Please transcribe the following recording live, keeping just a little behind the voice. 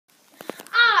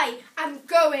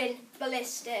going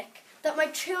ballistic. That my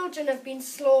children have been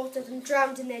slaughtered and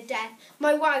drowned in their death.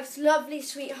 My wife's lovely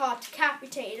sweetheart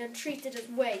decapitated and treated as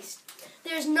waste.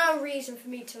 There is no reason for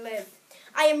me to live.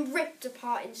 I am ripped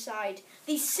apart inside.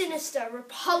 These sinister,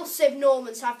 repulsive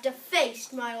Normans have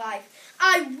defaced my life.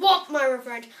 I want my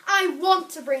revenge. I want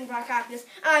to bring back happiness.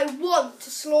 I want to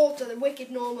slaughter the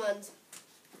wicked Normans.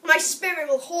 My spirit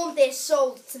will haunt their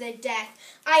souls to their death.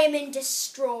 I am in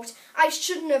distraught. I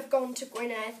shouldn't have gone to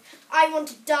Gwynedd. I want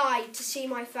to die to see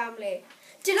my family.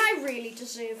 Did I really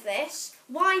deserve this?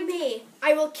 Why me?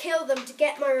 I will kill them to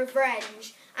get my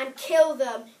revenge, and kill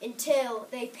them until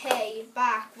they pay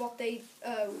back what they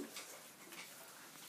owe.